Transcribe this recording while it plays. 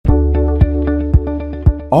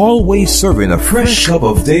always serving a fresh cup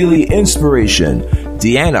of daily inspiration,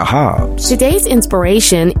 Deanna Hobbs. Today's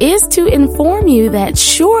inspiration is to inform you that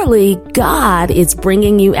surely God is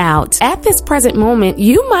bringing you out. At this present moment,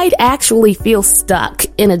 you might actually feel stuck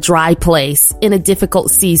in a dry place, in a difficult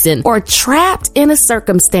season, or trapped in a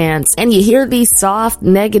circumstance, and you hear these soft,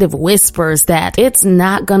 negative whispers that it's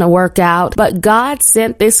not going to work out, but God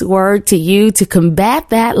sent this word to you to combat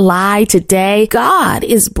that lie today. God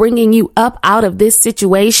is bringing you up out of this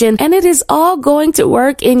situation, and it is all going to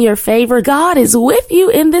work in your favor. God is with you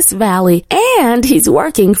in this valley, and He's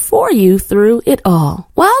working for you through it all.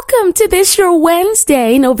 Welcome to this your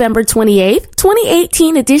Wednesday, November 28th,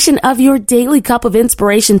 2018 edition of your Daily Cup of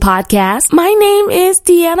Inspiration podcast. My name is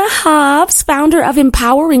Deanna Hobbs, founder of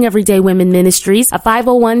Empowering Everyday Women Ministries, a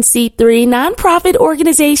 501c3 nonprofit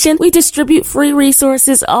organization. We distribute free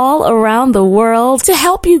resources all around the world to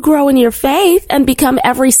help you grow in your faith and become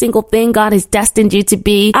every single thing God has destined you to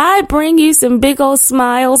be. I bring you some big old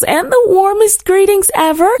smiles and the warmest greetings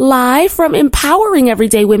ever, live from Empowering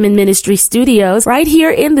Everyday Women Ministry Studios right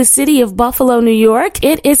here in the city of Buffalo, New York.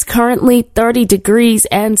 It is currently 30 degrees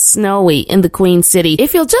and snowy in the Queen City.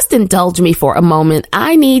 If you'll just indulge me for a moment,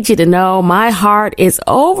 I need you to know my heart is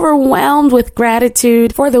overwhelmed with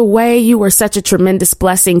gratitude for the way you were such a tremendous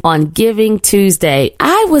blessing on Giving Tuesday.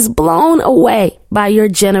 I was blown away by your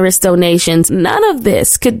generous donations. None of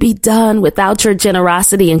this could be done without your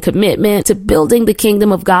generosity and commitment to building the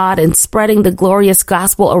kingdom of God and spreading the glorious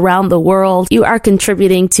gospel around the world. You are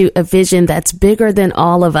contributing to a vision that's bigger than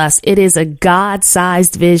all of us. It is a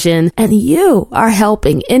God-sized vision, and you are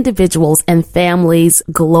helping individuals and families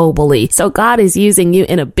globally. So God is using you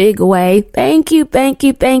in a big way. Thank you, thank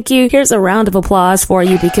you, thank you. Here's a round of applause for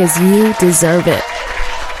you because you deserve it.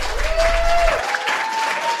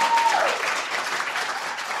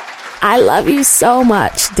 I love you so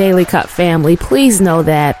much, Daily Cup family. Please know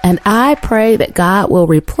that. And I pray that God will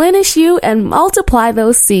replenish you and multiply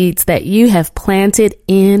those seeds that you have planted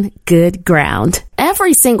in good ground.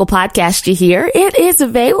 Every single podcast you hear, it is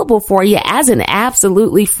available for you as an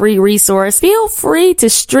absolutely free resource. Feel free to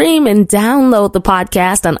stream and download the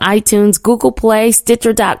podcast on iTunes, Google Play,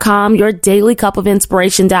 Stitcher.com,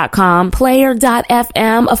 yourdailycupofinspiration.com,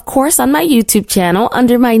 Player.fm, of course on my YouTube channel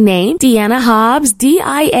under my name, Deanna Hobbs,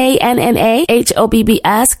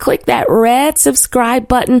 DIANNAHOBBS. Click that red subscribe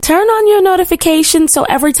button. Turn on your notifications so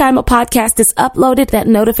every time a podcast is uploaded, that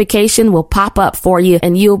notification will pop up for you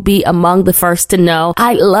and you'll be among the first to know.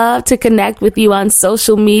 I love to connect with you on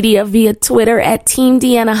social media via Twitter at Team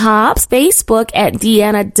Deanna Hobbs, Facebook at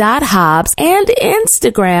Deanna.Hobbs, and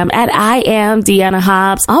Instagram at I am Deanna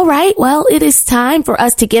Hobbs. All right, well, it is time for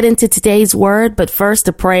us to get into today's word, but first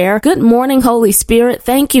a prayer. Good morning, Holy Spirit.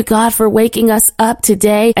 Thank you, God, for waking us up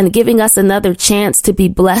today and giving us another chance to be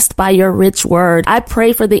blessed by your rich word. I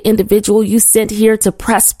pray for the individual you sent here to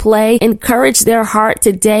press play, encourage their heart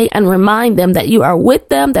today, and remind them that you are with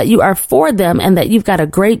them, that you are for them, and that you've got a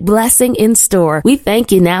great blessing in store. We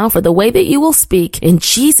thank you now for the way that you will speak. In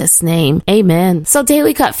Jesus' name, amen. So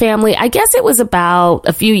Daily Cup family, I guess it was about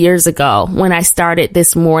a few years ago when I started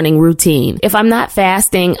this morning routine. If I'm not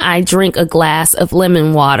fasting, I drink a glass of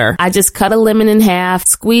lemon water. I just cut a lemon in half,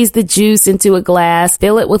 squeeze the juice into a glass,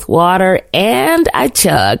 fill it with water, and I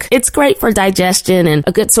chug. It's great for digestion and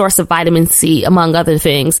a good source of vitamin C, among other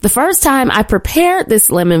things. The first time I prepared this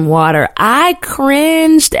lemon water, I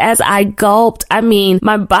cringed as I gulped. I mean,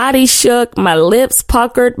 my body shook, my lips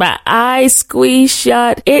puckered, my eyes squeezed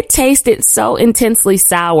shut. It tasted so intensely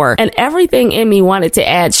sour, and everything in me wanted to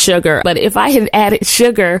add sugar. But if I had added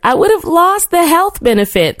sugar, I would have lost the health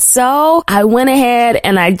benefits. So I went ahead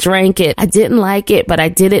and I drank it. I didn't like it, but I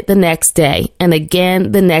did it the next day, and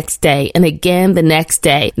again the next day, and again the next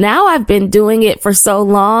day. Now I've been doing it for so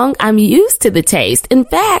long, I'm used to the taste. In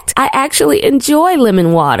fact, I actually enjoy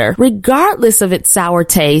lemon water. Regardless of its sour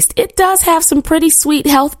taste, it does have some pretty sweet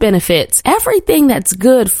health benefits. Everything that's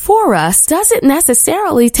good for us doesn't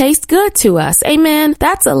necessarily taste good to us. Amen.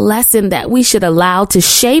 That's a lesson that we should allow to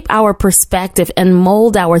shape our perspective and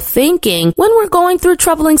mold our thinking when we're going through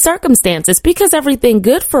troubling circumstances, because everything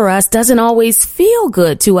good for us doesn't always feel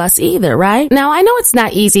good to us either, right? Now, I know it's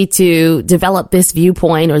not easy to develop this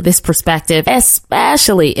viewpoint or this perspective,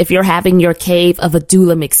 especially if you're having your cave of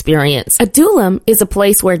Adullam experience. Adullam is a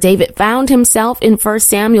place where David found himself in 1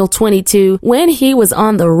 Samuel 22 when he was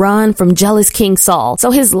on the run from jealous King Saul.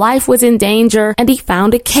 So his life was in danger and he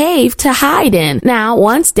found a cave to hide in. Now,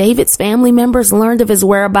 once David's family members learned of his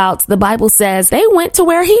whereabouts, the Bible says they went to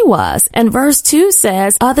where he was. And verse 2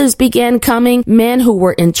 says, others began coming, men who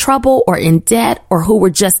were in trouble or in debt or who were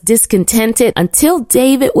just discontented, until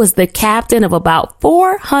David was the captain of about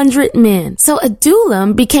 400 men. So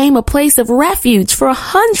Adullam became a place of refuge for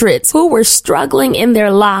hundreds who were struggling in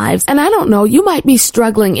their lives. And I don't know, you might be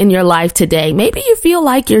struggling in your life today. Maybe you feel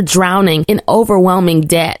like you're drowning in overwhelming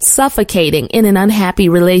debt, suffocating in an unhappy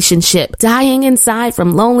relationship, dying inside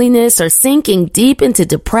from loneliness, or sinking deep into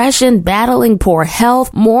depression, battling poor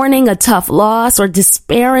health, mourning a tough loss, or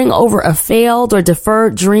despairing over a failed or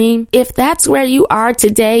deferred dream. If that's where you are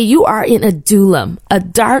today, you are in Adullam, a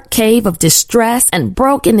dark cave of distress and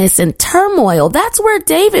brokenness and turmoil. That's where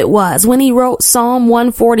David was when he wrote Psalm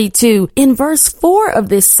 142. In verse 4 of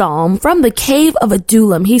this psalm, from the cave of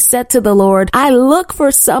Adullam, he said to the Lord, I look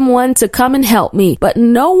for someone to come and help me, but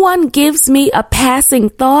no one gives me a passing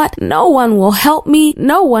thought. No one will help me.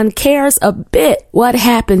 No one cares a bit what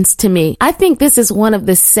happens to me. I think this is one of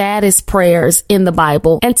the saddest prayers in the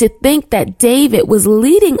Bible. And to think that David was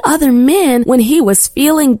leading other men when he was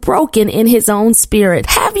feeling broken in his own spirit.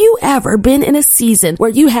 Have you ever been in a season where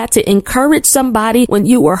you had to encourage somebody when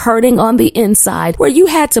you were hurting on the inside, where you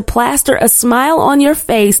had to plaster a smile on your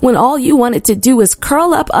face when all you wanted to do is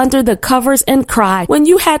curl up under the covers and cry, when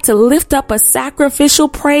you had to lift up a sacrificial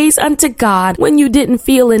praise unto God when you didn't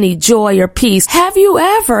feel any joy or peace? Have you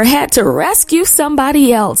ever had to rescue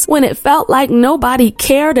somebody else when it felt like nobody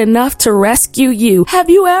cared enough to rescue you? Have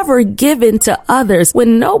you ever given to others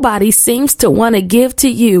when nobody seems to want to give to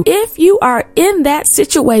you? If you are in that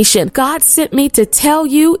situation, God sent me to tell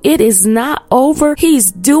you it is not over.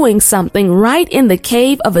 He's doing something right in the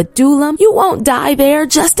cave of Adullam. You won't die there,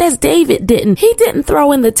 just as David didn't. He didn't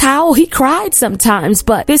throw in the towel. He cried sometimes,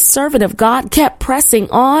 but this servant of God kept pressing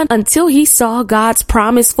on until he saw God's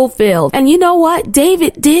promise fulfilled. And you know what?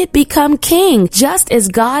 David did become king, just as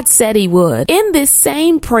God said he would. In this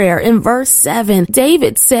same prayer in verse 7,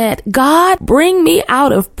 David said, God, bring me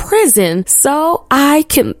out of prison so I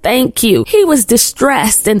can thank you. He was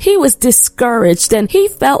distressed and he was discouraged and he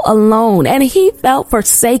felt alone and he felt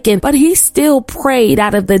forsaken, but he still prayed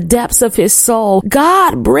out of the depths of his soul,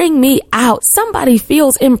 God, bring me out. Somebody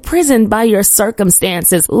feels imprisoned by your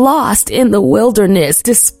circumstances, lost in the wilderness,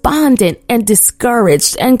 despondent and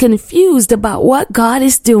discouraged and confused about what God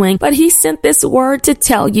is doing. But he sent this word to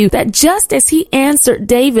tell you that just as he answered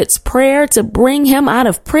David's prayer to bring him out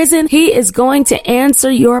of prison, he is going to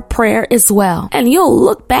answer your prayer as well. And you'll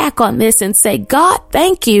look back on this and say, God,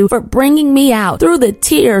 thank you for bringing me out. Through the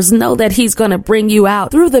tears, know that he's going to bring you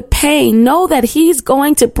out. Through the pain, know that he's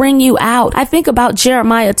going to bring you out. I think about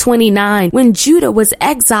Jeremiah 29, when Judah was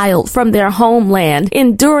exiled from their homeland,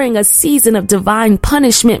 enduring a season of divine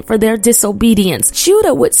punishment for their disobedience.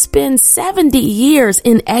 Judah would spend 70 years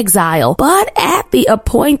in exile, but at the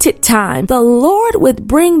appointed time, the Lord would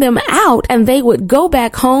bring them out and they would go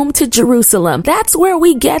back home to Jerusalem. That's where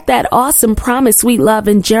we get that awesome promise we love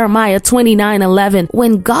in Jeremiah 29:11,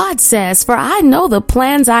 when God says, for I know the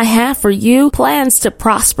plans I have for you, plans to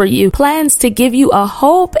prosper you, plans to give you a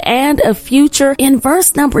hope and a future. In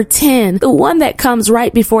verse number 10, the one that comes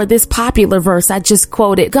right before this popular verse I just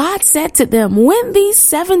quoted, God said to them, when these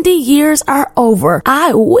 70 years are over,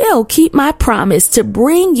 I will keep my promise to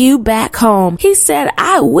bring you back home. He said,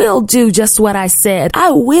 I will do just what I said.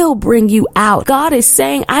 I will bring you out. God is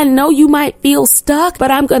saying, I know you might feel stuck,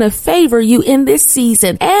 but I'm going to favor you in this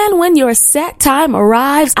season. And when your set time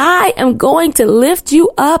arrives, I am going to lift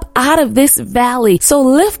you up out of this valley. So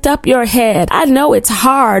lift up your head. I know it's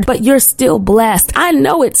hard, but you're still blessed. I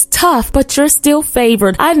know it's tough, but you're still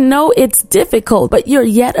favored. I know it's difficult, but you're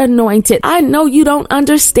yet anointed. I know you don't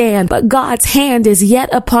understand, but God's hand is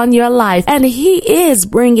yet upon your life, and he is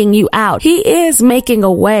bringing you out. He is making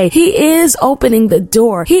a way. He is opening the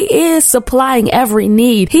door. He is supplying every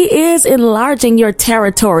need. He is enlarging your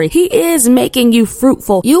territory. He is making you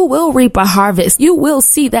fruitful. You will reap a harvest. You will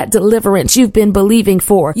see that deliverance you've been believing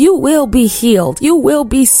for. You will be healed. You will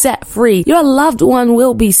be set free. Your loved one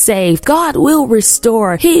will be saved. God will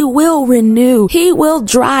restore. He will renew. He will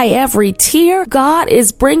dry every tear. God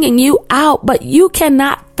is bringing you out, but you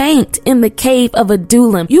cannot faint in the cave of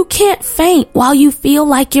Adullam. You can't faint while you feel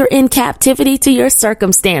like you're in captivity to your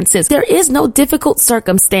circumstances. There is no difficult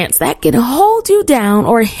circumstance that can hold you down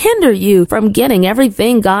or hinder you from getting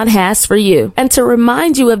everything God has for you. And to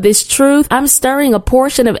remind you of this truth, I'm stirring a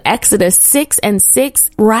portion of Exodus 6:6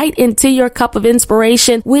 right into your cup of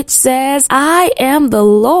inspiration, which says, I am the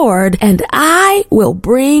Lord and I will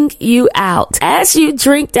bring you out. As you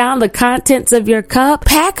drink down the contents of your cup,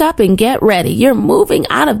 pack up and get ready. You're moving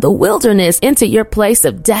out of the wilderness into your place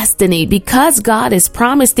of destiny. Because God has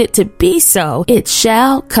promised it to be so, it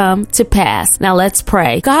shall come to pass. Now let's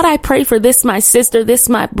pray. God, I pray for this, my sister, this,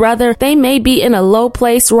 my brother. They may be in a low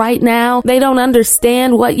place right now. They don't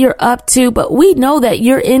understand what you're up to, but we know that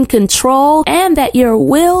you're in control and that your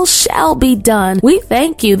will shall be done. We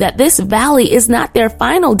thank you that this valley is not their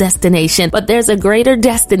final destination, but there's a greater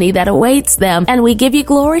destiny that awaits them. And we give you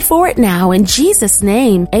glory for it now. In Jesus'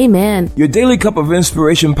 name, amen. Your Daily Cup of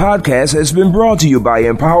Inspiration podcast has been brought to you by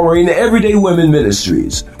Empowering Everyday Women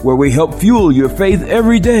Ministries, where we help fuel your faith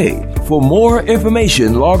every day. For more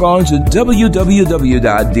information, log on to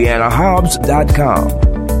www.deannahobbs.com.